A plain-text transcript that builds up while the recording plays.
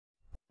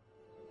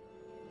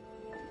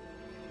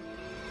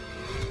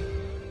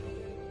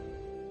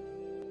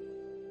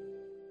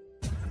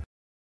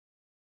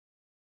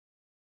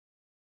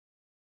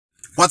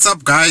What's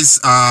up, guys?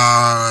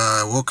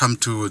 Welcome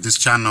to this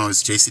channel.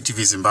 It's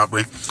JCTV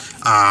Zimbabwe.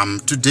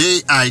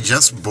 Today I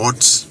just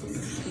bought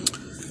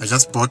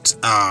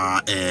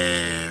a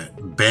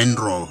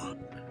BENRO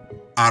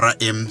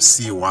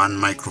RMC1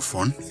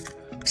 microphone.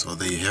 So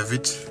there you have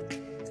it.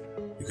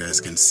 You guys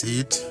can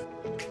see it.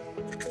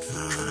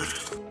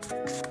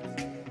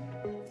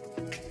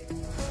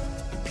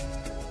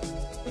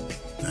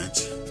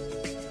 Right.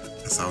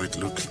 That's how it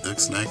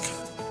looks like.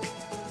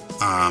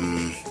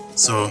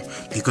 So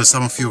because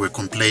some of you were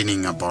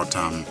complaining about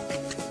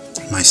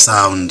my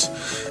sound,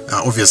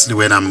 obviously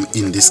when I'm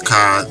in this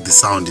car the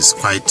sound is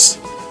quite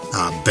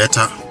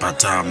better,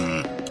 but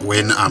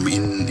when I'm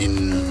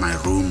in my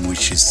room,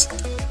 which is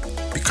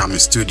become a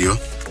studio,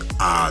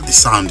 the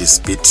sound is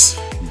a bit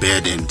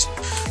bad, and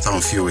some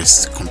of you were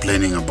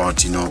complaining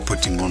about, you know,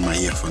 putting on my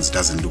earphones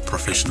doesn't look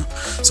professional.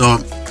 So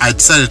I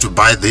decided to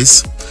buy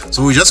this.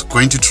 So we're just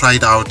going to try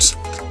it out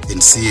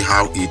and see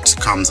how it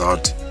comes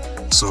out.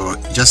 So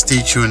just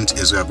stay tuned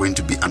as we are going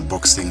to be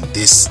unboxing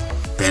this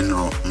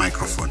BENRO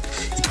microphone.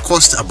 It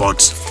costs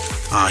about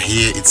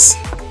here it's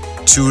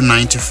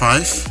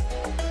 $295.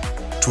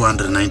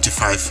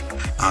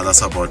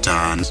 That's about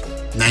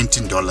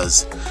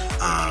 $19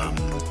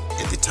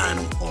 at the time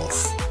of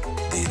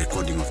the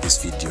recording of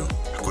this video,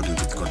 according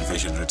to the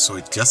conversion rate. So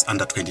it's just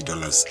under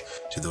 $20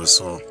 to those.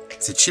 So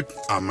it's a cheap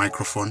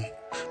microphone,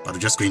 but we're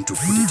just going to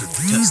put it to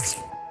the test.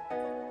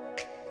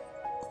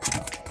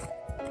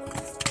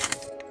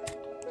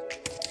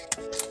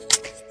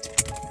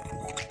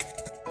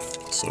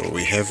 So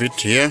we have it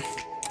here.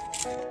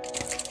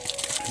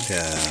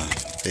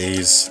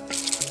 There's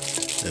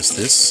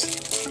this.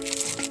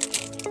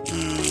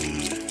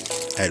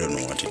 I don't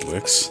know what it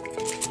works.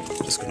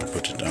 Just gonna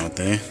put it out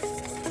there.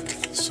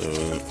 So,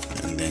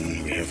 and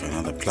then we have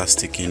another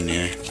plastic in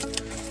there.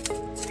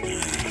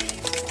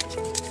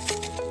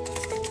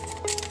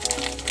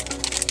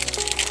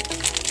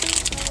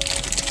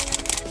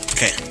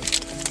 Okay,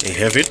 they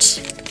have it.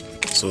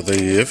 So there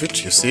you have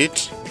it. You see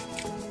it.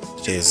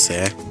 It is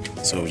there.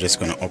 So we're just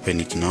gonna open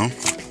it now.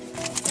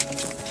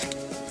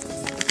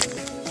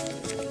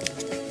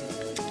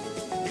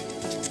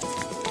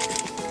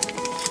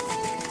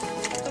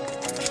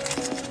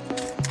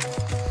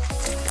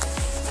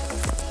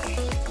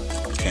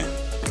 Okay,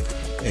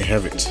 I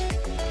have it.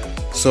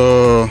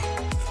 So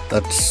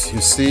that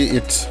you see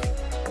it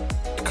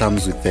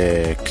comes with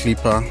a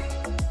clipper.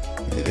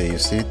 There you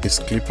see this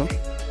clipper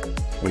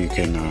where you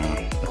can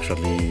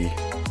actually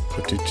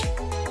put it,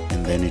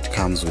 and then it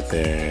comes with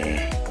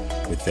a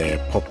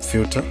pop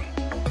filter.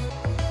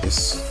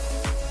 This,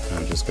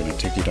 I'm just going to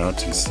take it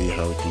out and see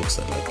how it looks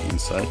like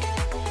inside.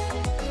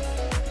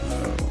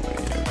 There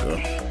you go.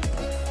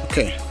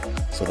 Okay,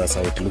 so that's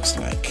how it looks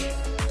like.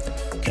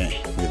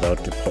 Okay,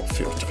 without the pop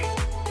filter.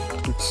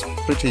 It looks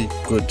pretty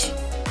good.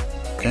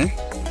 Okay,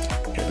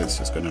 let's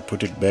just gonna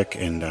put it back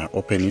and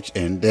open it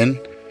and then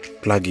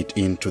plug it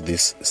into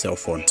this cell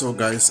phone. So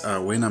guys,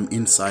 when I'm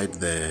inside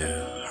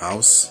the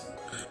house,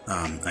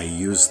 I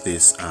use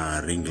this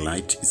ring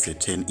light. It's a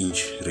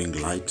 10-inch ring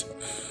light.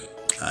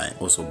 I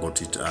also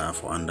bought it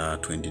for under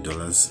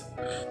 $20.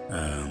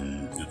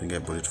 I think I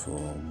bought it for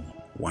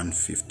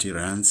 150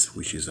 rands,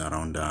 which is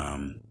around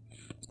 $9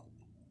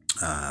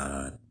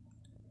 to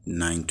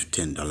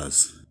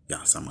 $10.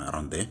 Yeah, somewhere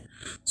around there.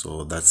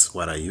 So that's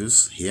what I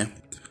use here.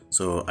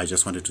 So I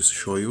just wanted to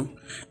show you.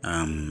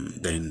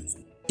 Then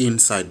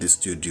inside the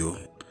studio,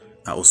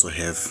 I also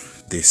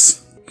have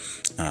this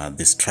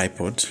this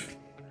tripod.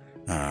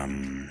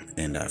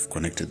 And I've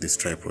connected this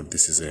tripod.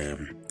 This is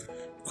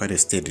quite a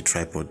steady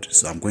tripod,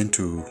 so I'm going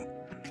to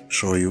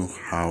show you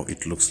how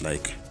it looks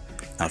like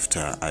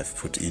after I've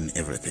put in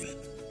everything.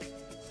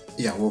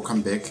 Yeah,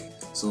 welcome back.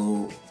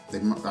 So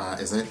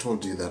as I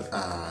told you that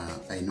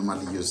I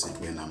normally use it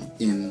when I'm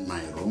in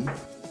my room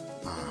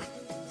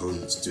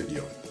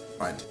studio,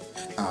 right?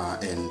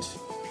 And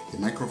the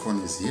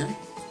microphone is here,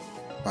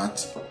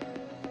 but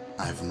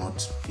I have not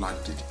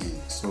plugged it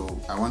in. So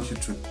I want you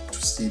to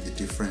see the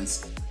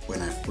difference when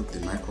I've put the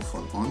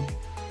microphone on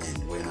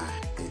and when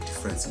the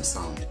difference in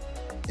sound.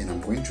 And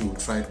I'm going to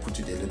try to put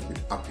it a little bit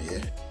up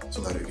here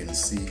so that you can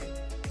see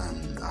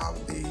how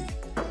the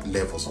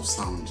levels of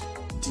sound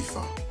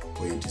differ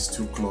when it is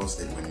too close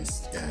and when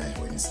it's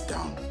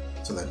down,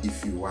 so that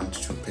if you want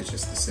to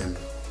purchase the same,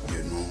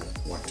 you know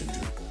what to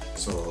do.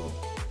 So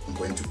I'm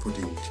going to put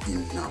it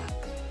in now.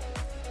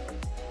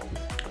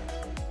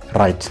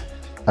 Right.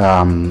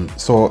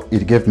 So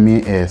it gave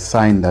me a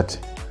sign that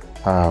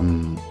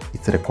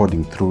it's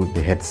recording through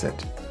the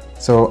headset.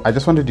 So I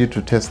just wanted you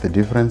to test the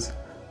difference.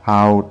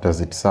 How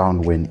does it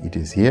sound when it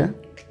is here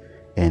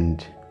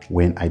and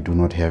when I do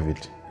not have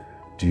it?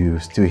 Do you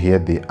still hear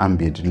the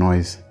ambient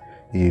noise?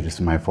 Is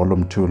my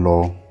volume too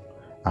low?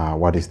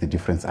 What is the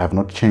difference? I have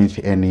not changed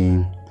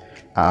any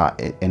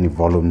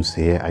volumes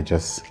here. I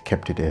just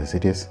kept it as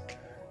it is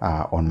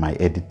on my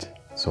edit.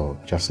 So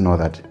just know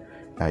that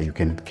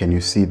can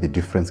you see the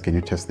difference? Can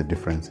you test the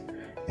difference?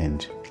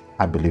 And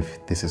I believe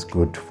this is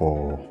good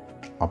for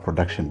our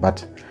production.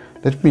 But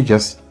let me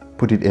just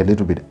put it a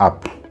little bit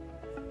up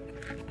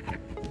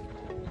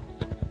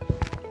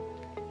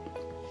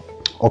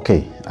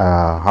Okay,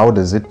 how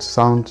does it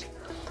sound?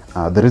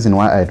 The reason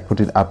why I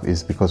put it up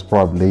is because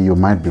probably you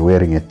might be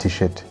wearing a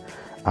t-shirt,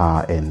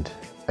 and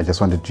I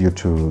just wanted you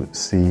to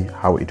see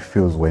how it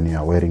feels when you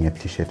are wearing a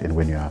t-shirt and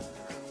when you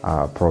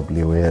are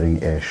probably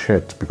wearing a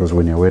shirt, because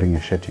when you're wearing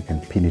a shirt you can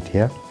pin it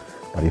here,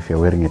 but if you're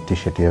wearing a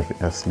t-shirt you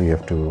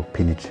have to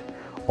pin it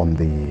on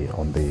the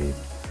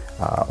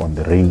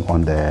ring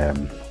on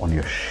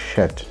your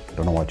shirt. I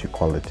don't know what you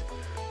call it,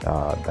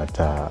 that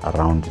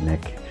around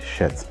neck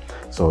shirts.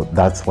 So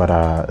that's what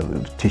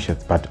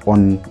t-shirts. But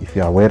if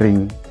you are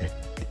wearing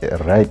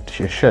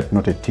a shirt,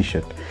 not a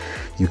t-shirt,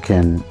 you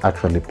can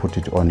actually put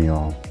it on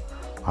your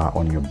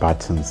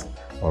buttons,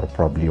 or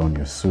probably on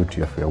your suit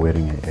if you're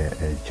wearing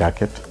a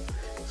jacket.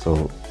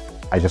 So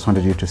I just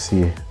wanted you to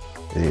see,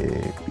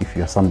 if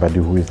you're somebody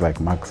who is like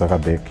Mark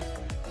Zuckerberg,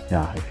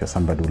 yeah, if you're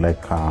somebody who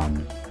like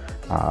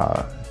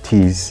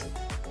tees,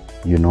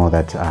 you know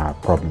that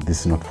probably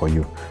this is not for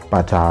you.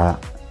 But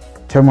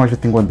tell me what you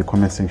think on the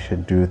comment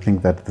section. Do you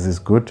think that this is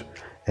good?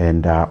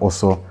 And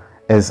also,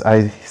 as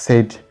I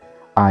said,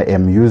 I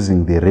am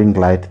using the ring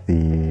light,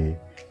 the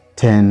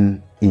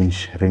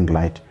 10-inch ring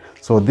light.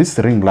 So this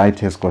ring light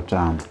has got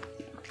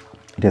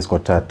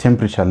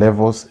temperature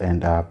levels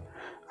and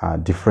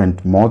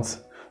different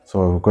modes.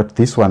 So I've got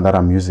this one that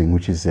I'm using,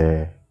 which is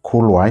a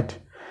cool white,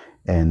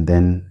 and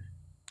then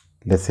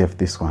let's have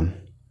this one.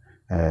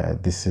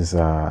 This is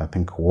I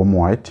think warm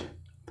white,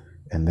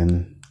 and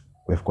then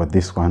we've got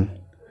this one.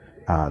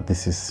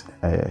 This is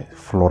a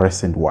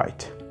fluorescent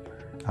white,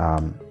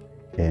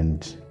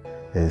 and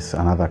there's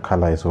another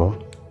color as well,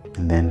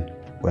 and then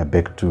we're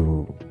back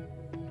to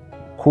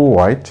cool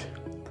white.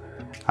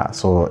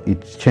 So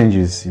it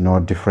changes, you know,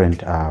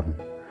 different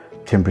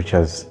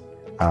temperatures,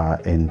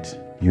 and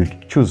you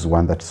choose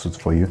one that suits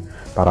for you.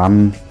 But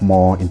I'm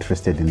more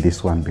interested in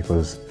this one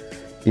because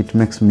it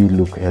makes me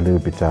look a little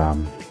bit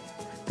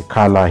the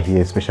color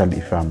here, especially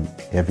if I'm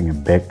having a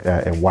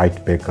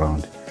white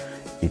background,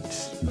 it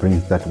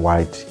brings that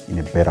white in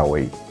a better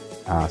way.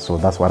 So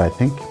that's what I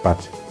think.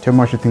 But tell me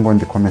what you think in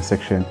the comment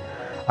section.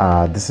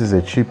 This is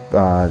a cheap,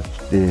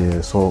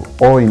 so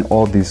all in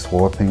all, this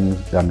whole thing,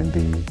 I mean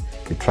the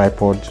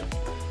tripod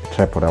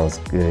it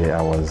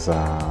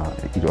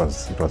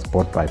was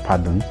bought by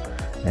Pardon,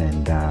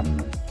 and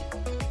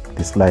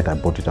this light I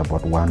bought it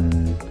about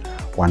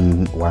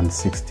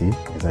 160,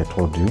 as I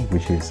told you,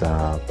 which is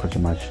pretty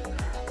much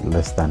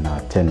less than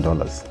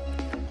 $10,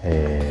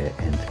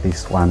 and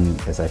this one,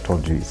 as I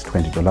told you, is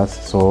 $20.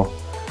 So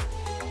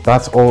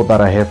that's all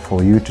that I have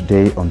for you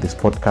today on this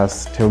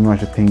podcast. Tell me what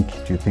you think.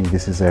 Do you think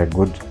this is a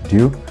good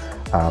deal?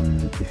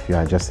 If you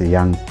are just a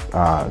young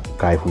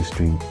guy who's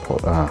doing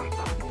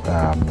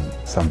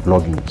some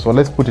vlogging, so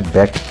let's put it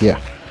back here,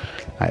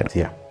 right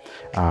here.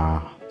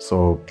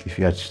 So if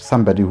you are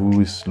somebody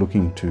who is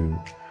looking to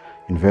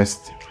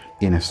invest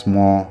in a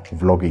small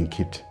vlogging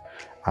kit,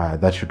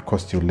 that should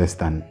cost you less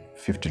than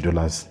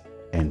 $50,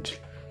 and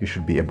you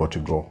should be able to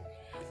go.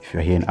 If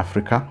you're here in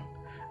Africa,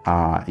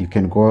 you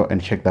can go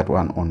and check that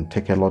one on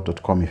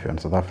takealot.com. if you're in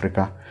South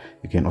Africa.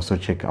 You can also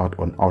check out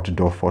on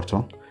Outdoor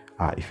Photo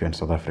if you're in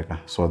South Africa.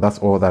 So that's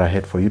all that I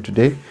had for you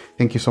today.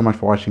 Thank you so much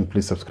for watching.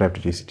 Please subscribe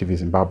to JCTV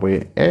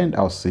Zimbabwe, and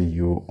I'll see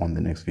you on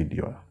the next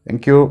video.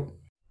 Thank you.